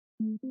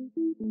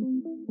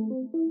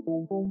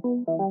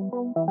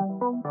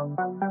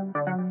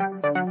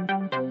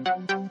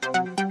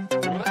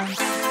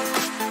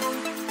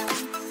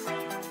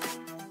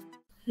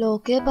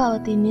ලෝකයේ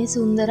පවතින්නේ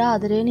සුන්දර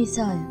ආදරය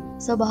නිසාය.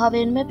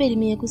 ස්වභාවයෙන්ම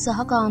පිරිමියෙකු සහ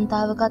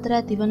කාන්තාවක අතර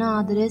ඇතිවන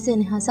ආදරය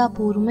සෙනෙහස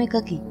අපූර්වම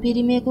එකකි.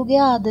 පිරිමියෙකුගේ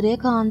ආදරය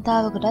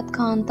කාන්තාවකටත්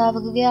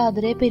කාන්තාවකගේ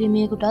ආදරය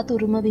පිරිමියෙකුටත්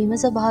උරුම වීම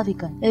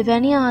ස්වභාවිකයි.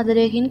 එවැනි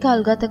ආදරයකින්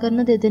කල්ගත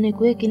කරන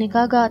දෙදෙනෙකු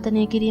එකිනෙකා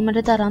ඝාතනය කිරීමට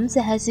තරම්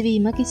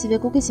සැහැසිවීම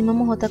කිසිවෙකු කිසිම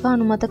මොහොතක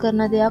අනුමත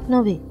කරන දෙයක්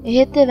නොවේ.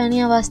 එහෙත් එවැනි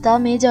අවස්ථා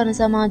මේ ජන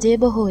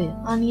සමාජයේ බොහෝය.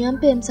 අනියම්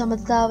පෙම්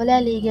සබඳතාවල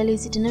ඇලී ගැලී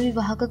සිටින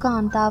විවාහක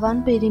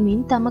කාන්තාවන්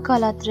පිරිමින් තම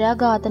කලත්‍රයා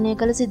ඝාතනය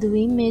කළ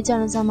සිදුවීම් මේ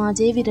ජන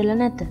සමාජයේ විරල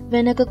නැත.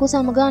 වෙනකෙකු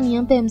සමග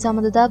අනියම් පෙම්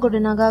සබඳතා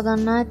ගොඩනගා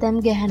ගන්නා ඇතැම්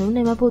ගැහැණුන්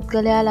එම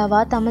පුද්ගලයා ලවා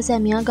තම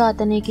සැමියා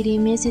ඝාතනය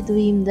කිරීමේ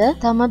සිදුවීම්ද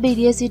තම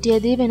බිරිය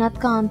සිටියේදී වෙනත්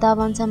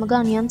කාන්තාවන් සමග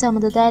අනියම්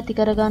සබඳතා ඇති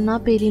කරගන්නා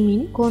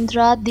පිරිමින්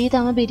කොන්ත්‍රාත් දී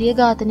තම බිරිය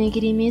ඝාතනය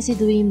කිරීමේ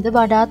සිදුවීම්ද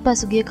වඩාත්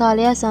පසුගිය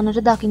කාලයේ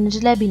අසන්නට දකින්නට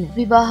ලැබින.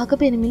 විවාහක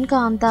පිරිමින්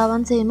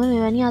කාන්තාවන් සේම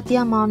මෙවැනි අති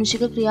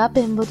අමානුෂික ක්‍රියා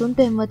පෙම්වතුන්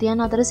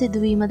පෙම්වතියන් අතර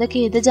සිදුවීමද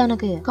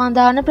ඛේදජනකය.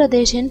 කඳාන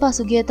ප්‍රදේශයෙන්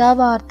පසුගියදා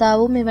වාර්තා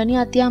වූ මෙවැනි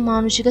අති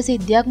අමානුෂික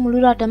සිද්ධියක්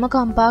මුළු රටම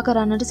කම්පා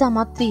කරන්නට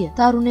සමත් විය.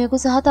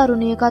 තරුණයෙකු සහ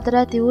තරුණියක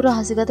අතර ඇති වූ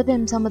රහසිගත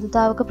පෙම්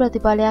සබඳතාවක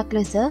ප්‍රතිඵලයක්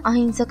ලෙස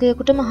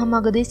අහිංසකයෙකුට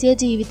මහමගදී සිය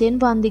ජීවිතයෙන්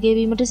වන්දි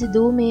ගෙවීමට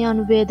සිදු වූ මේ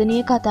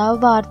අනුවේදනීය කතාව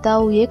වාර්තා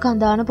වූයේ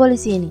කඳාන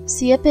පොලිසියෙනි.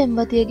 සිය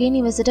පෙම්වතියගේ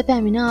නිවසට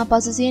පැමිණ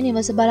ආපසු සිය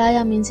නිවස බලා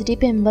යමින් සිටි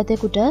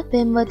පෙම්වතෙකුට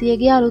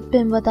පෙම්වතියගේ අලුත්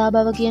පෙම්වතා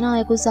බව කියන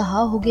අයෙකු සහ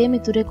ඔහුගේ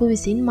මිතුරෙකු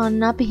විසින්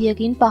මන්නා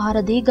පිහියකින්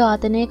පහර දී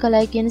ඝාතනය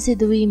කළයි කියන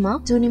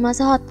සිදුවීමක් ජූනි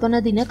මාස 7 වන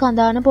දින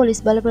කඳාන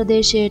පොලිස් බල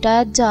ප්‍රදේශයට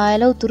අයත්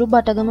ජායල උතුරු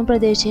බටගම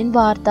ප්‍රදේශයෙන්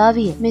වාර්තා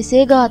විය.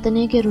 මෙසේ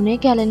ඝාතනය කෙරුණේ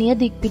කැලණිය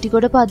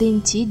දික්පිටිගොඩ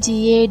පදිංචි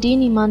GAD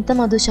නිමන්ත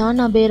මදුෂාන්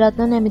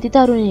අබේරත්න නැමැති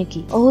තරුණයෙකි.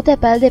 ඔහු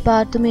තැපැල්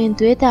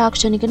දෙපාර්තමේන්තුවේ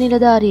තාක්ෂණික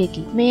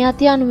නිලධාරියෙකි. මේ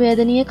අති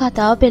අනුවේදනීය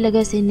කතාව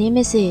පෙළගැසෙන්නේ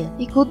මෙසේය.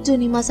 ඉකුත්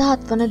ජූනි මාස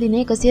 7 වන දින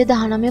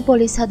 119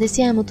 පොලිස්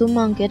හදිසි ඇමතුම්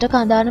අංකයට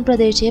කඳාන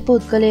ප්‍රදේශයේ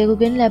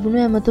පුද්ගලයෙකුගෙන්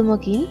ලැබුණු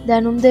ඇමතුමකින්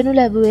දැනුම් දෙනු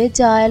ලැබුවේ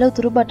ජායල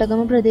උතුරු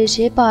බටගම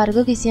ප්‍රදේශයේ පාරක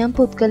කිසියම්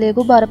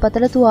පුද්ගලයෙකු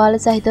බරපතල තුවාල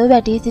සහිතව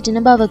වැටී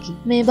සිටින බවකි.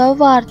 මේ බව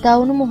වාර්තා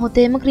වුණු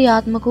මොහොතේම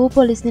ක්‍රියාත්මක වූ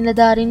පොලිස්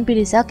නිලධාරීන්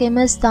පිරිසක්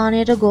එම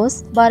ස්ථානයට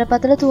ගොස්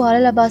බරපතල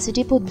තුවාල ලබා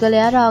සිටි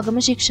පුද්ගලයා රාගම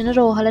ශික්ෂණ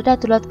රෝහලට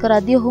ඇතුළත්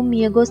කරද්දී ඔහු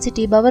මිය ගොස්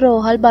සිටි බව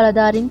රෝහල්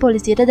බලධාරීන්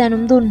පොලිසියට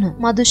දැනුම් දුන්හ.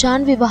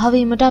 මදුෂාන් විවාහ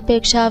වීමට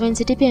අපේක්ෂාවෙන්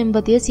සිටි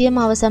පෙම්වතිය සිය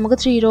මව සමග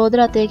ත්‍රිරෝද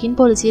රථයකින්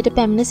පොලිසියට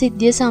පැමිණ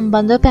සිද්ධිය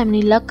සම්බන්ධව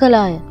පැමිණිල්ලක්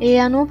කළාය. ඒ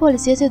අනුව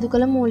පොලිසිය සිදු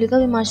කළ මූලික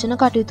විමර්ශන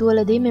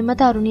කටයුතුවලදී මෙම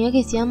තරුණිය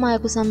කිසියම්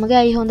අයෙකු සමග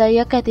ඇයි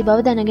හොඳයියක් ඇති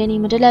බව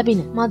දැනගැනීමට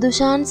ලැබින.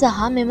 මදුෂාන්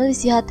සහ මෙම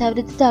 27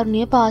 හැවිරිදි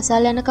තරුණිය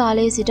පාසල් යන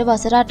කාලයේ සිට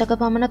වසර 8ක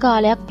පමණ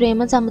කාලයක්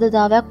ප්‍රේම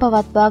සම්බන්ධතාවයක්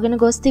පවත්වාගෙන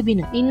ගොස්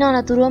තිබින. ඉන්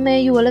අනතුරුව මේ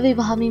යුවළ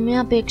විවාහ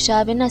වීමේ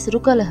අපේක්ෂාවෙන් ඇසුරු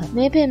කළහ.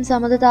 මේ පෙම්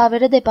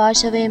සබඳතාවයට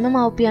දෙපාර්ශවයේම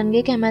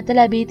මව්පියන්ගේ කැමැත්ත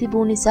ලැබී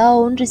තිබූ නිසා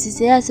ඔවුන්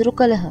රිසිසේ ඇසුරු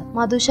කළහ.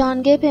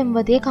 මදුෂාන්ගේ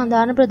පෙම්වතිය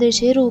කඳාන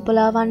ප්‍රදේශයේ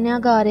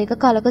රූපලාවන්‍යාගාරයක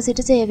කලක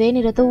සිට සේවයේ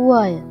නිරත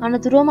වූවාය.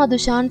 අනතුරුව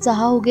මදුෂාන්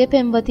සහ ඔහුගේ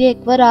පෙම්වතිය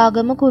එක්ව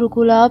රාගම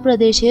කුරුකුලාව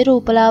ප්‍රදේශයේ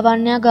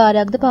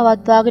රූපලාවන්‍යාගාරයක්ද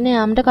පවත්වාගෙන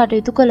යාමට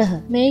කටයුතු කළහ.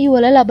 මේ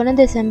යුවළ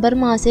ලබන දෙසැම්බර්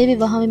මාසයේ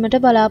විවාහ වීමට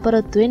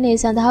බලාපොරොත්තුවෙන් ඒ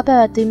සඳහා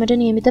පැවැත්වීමට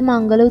නියමිත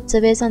මංගල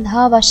උත්සවය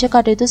සඳහා අවශ්‍ය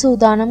කටයුතු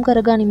සූදානම්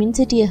කරගනිමින්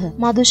සිටියහ.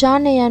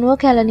 මදුෂාන් ඒ අනුව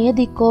කැලණිය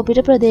දික්කෝපිට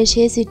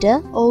ප්‍රදේශයේ සිට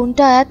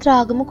ඔවුන්ට අයත්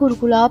රාගම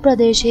කුරුකුලාව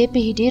ප්‍රදේශයේ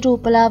පිහිටි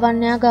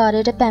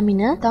රූපලාවන්‍යාගාරයට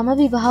පැමිණ තම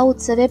විවාහ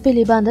උත්සවය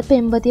පිළිබඳ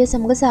පෙම්වතිය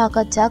සමග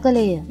සාකච්ඡා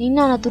කළේය. ඉන්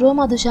අනතුරුව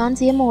මදුෂාන්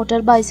සිය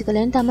මෝටර්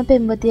බයිසිකලෙන් තම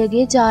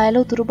පෙම්වතියගේ ජායල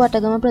උතුරු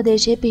බටගම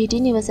ප්‍රදේශයේ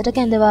පිහිටි නිවසට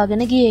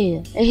කැඳවාගෙන ගියේය.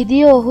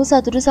 එහිදී ඔහු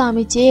සතුටු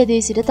සාමිච්චයේ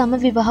යෙදී සිට තම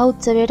විවාහ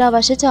උත්සවයට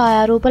අවශ්‍ය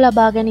ඡායාරූප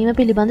ලබා ගැනීම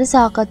පිළිබඳ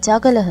සාකච්ඡා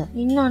කළහ.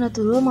 ඉන්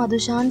අනතුරුව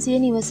මදුෂාන් සිය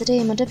නිවසට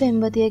එීමට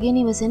පෙම්වතියගේ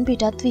නිවසෙන්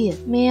පිටත් විය.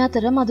 මේ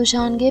අතර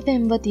මදුෂාන්ගේ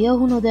පෙම්වතිය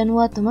ඔහු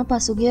නොදැනුවත්වම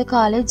පසුගිය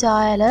කාලේ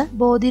ජායල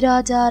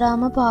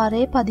බෝධිරාජාරාම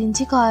පාරේ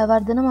පදිංචි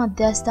කායවර්ධන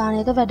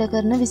මධ්‍යස්ථානයක වැඩ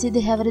කරන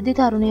 22 හැවිරිදි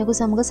තරුණියෙකු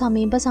සමග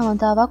සමීප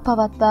සමතාවක්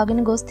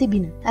පවත්වාගෙන ගොස්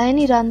තිබින. ඇය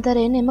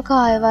නිරන්තරයෙන් එම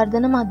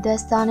කායවර්ධන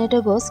මධ්‍යස්ථානයට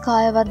ගොස්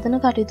කායවර්ධන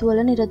කටයුතු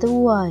වල නිරත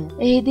වූවාය.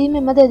 එහිදී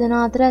මෙම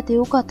දෙදෙනා අතර ඇති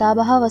වූ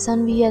කතාබහ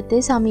අවසන් වී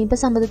ඇත්තේ සමීප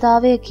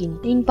සම්බන්ධතාවයකින්.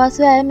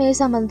 ඉන්පසු ඇය මේ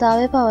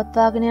සම්බන්ධතාවය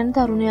පවත්වාගෙන යන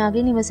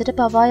තරුණයාගේ නිවසට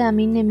පවා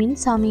යමින් එමින්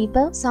සමීප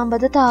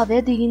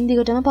සම්බන්ධතාවය දිගින්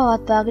දිගටම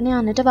පවත්වාගෙන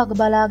යන්නට වග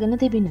බලාගෙන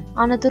තිබින.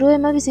 අනතුරුව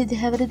එම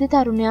 22 හැවිරිදි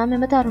තරුණයා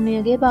මෙම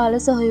තරුණියගේ බාල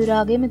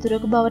සොහොයුරාගේ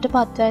මිතුරෙකු බවට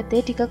පත්ව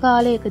ඇත්තේ ටික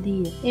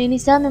කාලයකදීය. ඒ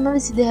නිසා මෙම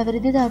 22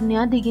 හැවිරිදි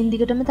තරුණයා දිගින්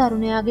දිගටම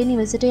තරුණයාගේ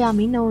නිවසට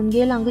යමින්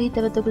ඔවුන්ගේ ළඟ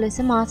හිතවතෙකු ලෙස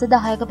මාස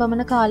 10ක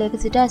පමණ කාලයක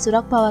සිට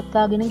ඇසුරක්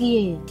පවත්වාගෙන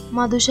ගියේය.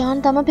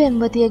 මදුෂාන් තම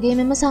පෙම්වතියගේ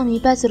මෙම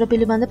සමීප ඇසුර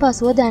පිළිබඳ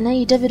පසුව දැන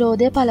ඊට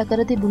විරෝධය පළ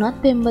කර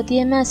තිබුණත්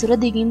පෙම්වතිය එම ඇසුර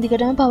දිගින්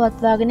දිගටම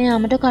පවත්වාගෙන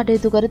යාමට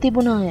කටයුතු කර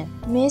තිබුණාය.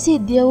 මේ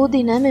සිද්ධිය වූ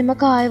දින මෙම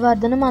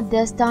කායවර්ධන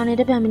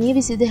මධ්‍යස්ථානයට පැමිණි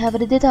 22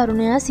 හැවිරිදි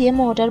තරුණයා සිය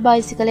මෝටර්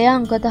බයිසිකලයේ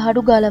අංක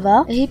තහඩු ගලවා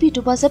එහි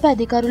පිටුපස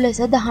පැදිකරු ලෙස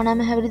 19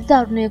 හැවිරිදි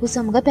තරුණයෙකු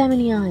සමග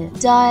පැමිණියාය.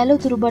 ජායල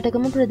උතුරු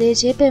බටගම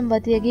ප්‍රදේශයේ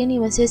පෙම්වතියගේ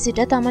නිවසේ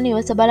සිට තම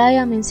නිවස බලා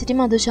යමින් සිටි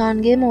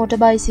මදුෂාන්ගේ මෝටර්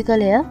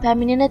බයිසිකලය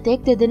පැමිණෙන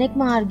තෙක් දෙදෙනෙක්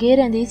මාර්ගයේ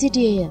රැඳී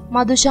සිටියේය.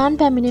 මදුෂාන්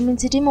පැමිණෙමින්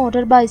සිටි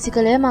මෝටර්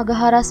බයිසිකලය මග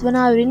හරස් වන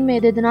අයුරින් මේ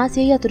දෙදෙනා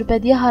සිය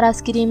යතුරුපැදිය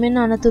හරස්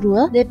කිරීමෙන් අනතුරුව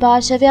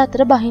දෙපාර්ශවය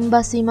අතර බහින්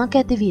බස්වීමක්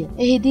ඇතිවිය.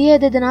 එහිදී ඒ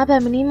දෙදෙනා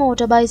පැමිණි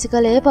මෝටර්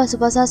බයිසිකලයේ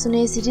පසුපස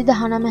අසුනේ සිටි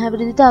 19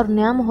 හැවිරිදි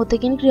තරුණයා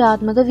මොහොතකින්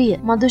ක්‍රියාත්මක විය.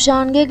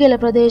 මදුෂාන්ගේ ගෙල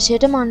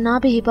ප්‍රදේශයට මන්නා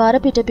පිහිපාර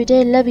පිට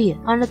එල්ල විය.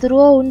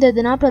 අනතුරුව ඔවුන්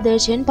දෙදෙනා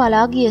ප්‍රදේශයෙන්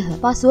පලා ගියහ.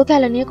 පසුව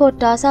කැලණිය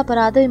කොට්ටාස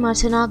අපරාධ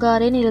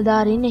විමර්ශනාගාරයේ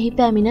නිලධාරීන් එහි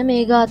පැමිණ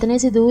මේ ඝාතනය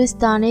සිදු වූ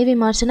ස්ථානයේ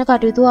විමර්ශන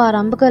කටයුතු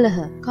ආරම්භ කළහ.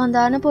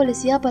 කඳාන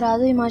පොලිසිය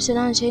අපරාධ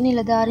විමර්ශන අංශයේ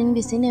නිලධාරීන්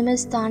විසින් එම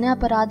ස්ථානයේ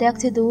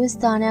අපරාධයක් සිදු වූ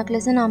ස්ථානයක්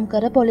ලෙස නම්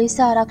කර පොලිස්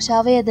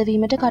ආරක්ෂාව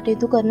යෙදවීමට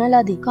කටයුතු කරන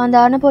ලදී.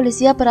 කඳාන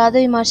පොලිසිය අපරාධ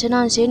විමර්ශන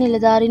අංශයේ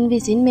නිලධාරීන්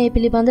විසින් මේ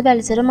පිළිබඳ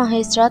වැලිසර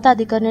මහේස්ත්‍රාත්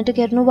අධිකරණයට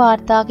කෙරෙනු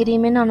වාර්තා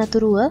කිරීමෙන්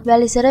අනතුරුව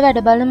වැලිසර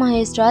වැඩබලන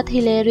මහේස්ත්‍රාත්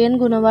හිලේරියන්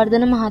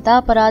ගුණවර්ධන මහතා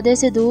අපරාධය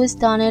සිදු වූ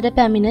ස්ථානයට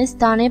පැමිණ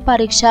ස්ථානය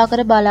පරීක්ෂා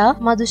කර බලා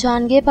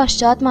මදුෂාන්ගේ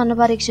පශ්චාත් මරණ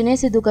පරීක්ෂණය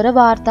සිදු කර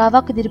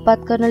වාර්තාවක්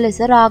ඉදිරිපත් කරන ලෙස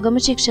රාගම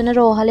ශික්ෂණ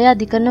රෝහලේ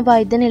අධිකරණ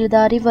වෛද්‍ය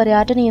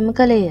නිලධාරීවරයාට නියම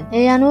කළේය.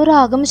 ඒ අනුව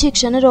රාගම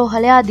ශික්ෂණ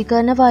රෝහලේ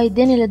අධිකරණ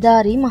වෛද්‍ය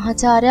නිලධාරී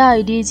මහාචාර්ය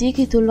IDG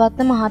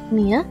කිතුල්වත්ත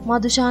මහත්මිය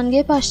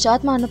මදුෂාන්ගේ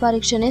පශ්චාත් මරණ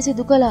පරීක්ෂණය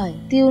සිදු කළාය.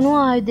 තියුණු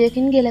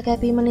ආයුධයකින් ගෙල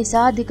කැපීම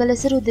නිසා අධික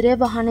ලෙස රුධිරය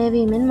වහනය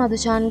වීමෙන්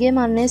මදුෂාන්ගේ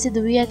මරණය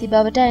සිදු වී ඇති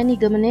බවට ඇය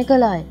නිගමනය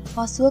කළාය.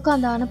 පසුව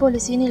කඳාන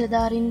පොලිසිය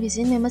නිලධාරීන්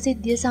විසින් මෙම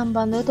සිද්ධිය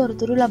සම්බන්ධව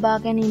තොරතුරු ලබා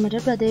ගැනීමට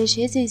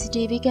ප්‍රදේශයේ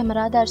CCTV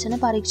කැමරා දර්ශන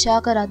පරීක්ෂා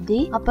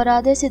කරද්දී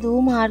අපරාධය සිදු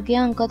වූ මාර්ගයේ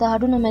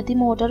අංකතහඩු නොමැති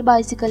මෝටර්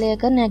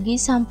බයිසිකලයක නැගී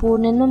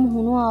සම්පූර්ණයෙන්ම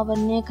මුහුණු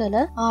ආවරණය කළ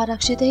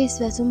ආරක්ෂිත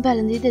හිස්වැසුම්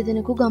පැළඳී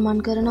දෙදෙනෙකු ගමන්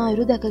කරන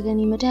අයුරු දැක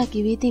ගැනීමට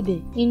හැකි වී තිබේ.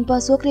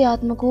 ඉන්පසුව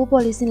ක්‍රියාත්මක වූ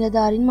පොලිස්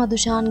නිලධාරීන්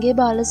මදුෂාන්ගේ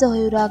බාල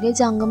සොහොයුරාගේ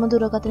ජංගම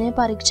දුරකථනය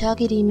පරීක්ෂා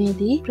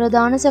කිරීමේදී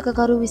ප්‍රධාන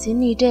සැකකරු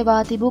විසින් ඊට එවා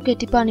තිබූ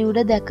කෙටි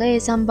පණිවුඩ දැක ඒ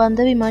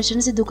සම්බන්ධ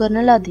විමර්ශන සිදු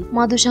කරන ලදී.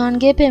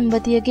 මදුෂාන්ගේ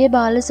පෙම්වතියගේ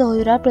බාල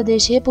සොහොයුරා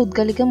ප්‍රදේශයේ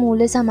පුද්ගලික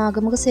මූල්‍ය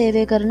සමාගමක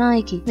සේවය කරන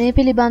අයෙකි. මේ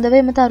පිළිබඳව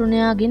එම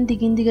තරුණයාගෙන්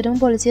දිගින් දිගටම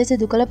පොලිසිය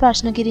සිදු කළ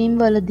ප්‍රශ්න කිරීම්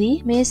වලදී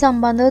මේ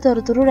සම්බන්ධව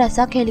තොරතුරු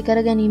රැසක් හෙළි කර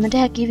ගැනීමට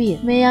හැකි විය.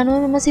 මේ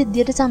අනුව මෙම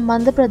සිද්ධියට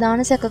සම්බන්ධ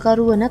ප්‍රධාන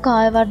සැකකරු වන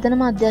කායවර්ධන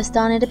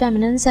මධ්‍යස්ථානයට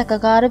පැමිණෙන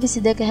සැකකාර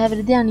 22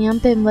 හැවිරිදි අනියම්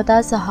පෙම්වතා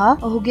සහ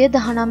ඔහුගේ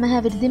 19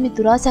 හැවිරිදි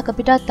මිතුරා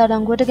සැකපිට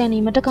අත්අඩංගුවට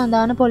ගැනීමට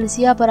කඳාන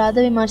පොලිසිය අපරාධ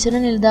විමර්ශන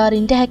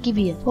නිලධාරීන්ට හැකි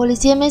විය.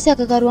 පොලිසිය මේ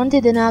සැකකරුවන්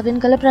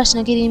තිදෙනාගෙන් කළ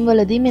ප්‍රශ්න කිරීම්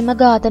වලදී මෙම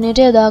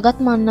ඝාතනයට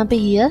යොදාගත්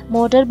මන්නපිහිය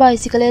මෝටර්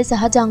බයිසිකලය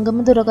සහ ජංගම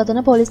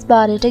දුරකථන පොලිස්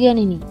භාරයට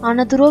ගැනිණි.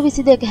 අනතුරුව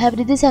 22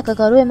 හැවිරිදි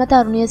සැකකරු එම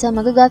තරුණිය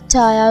සමග ගත්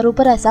ඡායාරූප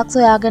රැසක්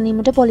සොයා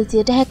ගැනීමට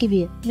පොලිසියට හැකි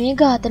විය. මේ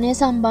ඝාතනය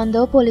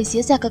සම්බන්ධව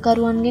පොලිසිය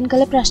සැකකරුවන්ගෙන්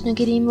කළ ප්‍රශ්න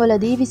කිරීම්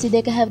වලදී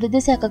 22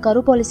 හැවිරිදි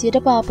සැකකරු පොලිසියට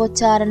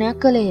පාපොච්චාරණයක්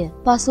කළේය.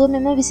 පසුව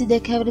මෙම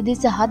 22 හැවිරිදි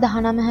සහ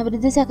 19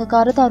 හැවිරිදි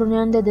සැකකාර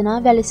තරුණයන් දෙදෙනා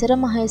වැලිසර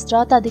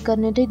මහේස්ත්‍රාත්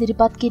අධිකරණයට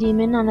ඉදිරිපත්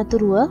කිරීමෙන්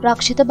අනතුරුව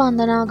රක්ෂිත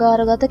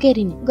බන්ධනාගාරගත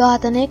කෙරිණි.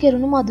 ඝාතනය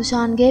කෙරුණු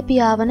මදුෂාන්ගේ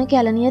පියාවන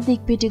කැලණිය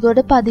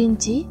දික්පිටිගොඩ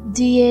පදිංචි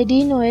GAD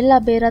නොයෙල්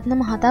අබේරත්න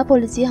මහතා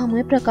පොලිසිය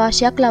හමුවේ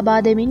ප්‍රකාශයක් ලබා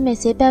දෙමින්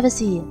මෙසේ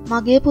පැවසීය.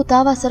 මගේ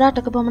පුතා වසර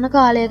 8ක පමණ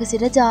කාලයක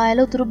සිට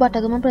ජායල උතුරු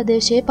බටගම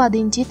ප්‍රදේශයේ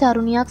පදිංචි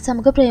තරුණියක්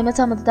සමග ප්‍රේම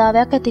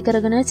සම්බන්ධතාවයක් ඇති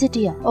කරගෙන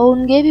සිටියා.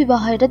 ඔවුන්ගේ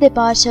විවාහයට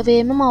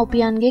දෙපාර්ශවයේම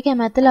මව්පියන්ගේ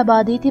කැමැත්ත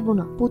ලබා දී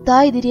තිබුණා.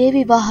 පුතා ඉදිරියේ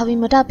විවාහ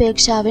වීමට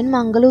අපේක්ෂාවෙන්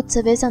මංගල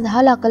උත්සවය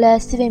සඳහා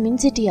ලකලෑස්ති වෙමින්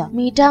සිටියා.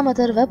 මීට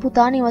අමතරව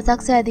පුතා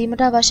නිවසක්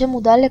සෑදීමට අවශ්‍ය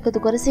මුදල් එකතු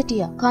කර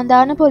සිටියා.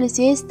 කඳාන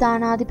පොලිසියේ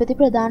ස්ථානාධිපති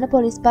ප්‍රධාන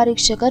පොලිස්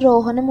පරීක්ෂක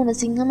රෝහණ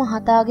මුණසිංහ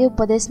මහතාගේ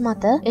උපදෙස්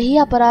මත එහි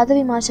අපරාධ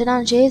විමර්ශන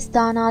අංශයේ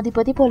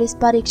ස්ථානාධිපති පොලිස්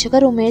පරීක්ෂක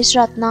රුමේෂ්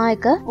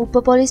රත්නායක, උප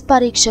පොලිස්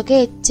පරීක්ෂක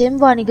HM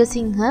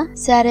වනිගසිංහ,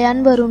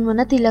 සැරයන් වරුන්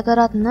වන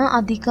තිලකරත්න,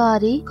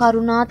 අධිකාරී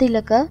කරුණා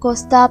තිලක,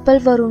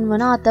 කොස්තාපල් වරුන්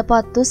වන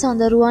අතපත්තු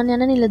සඳරුවන්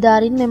යන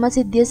නිලධාරීන් මෙම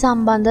සිද්ධිය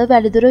සම්බන්ධව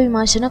වැඩිදුර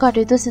විමර්ශන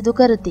කටයුතු සිදු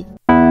කරති.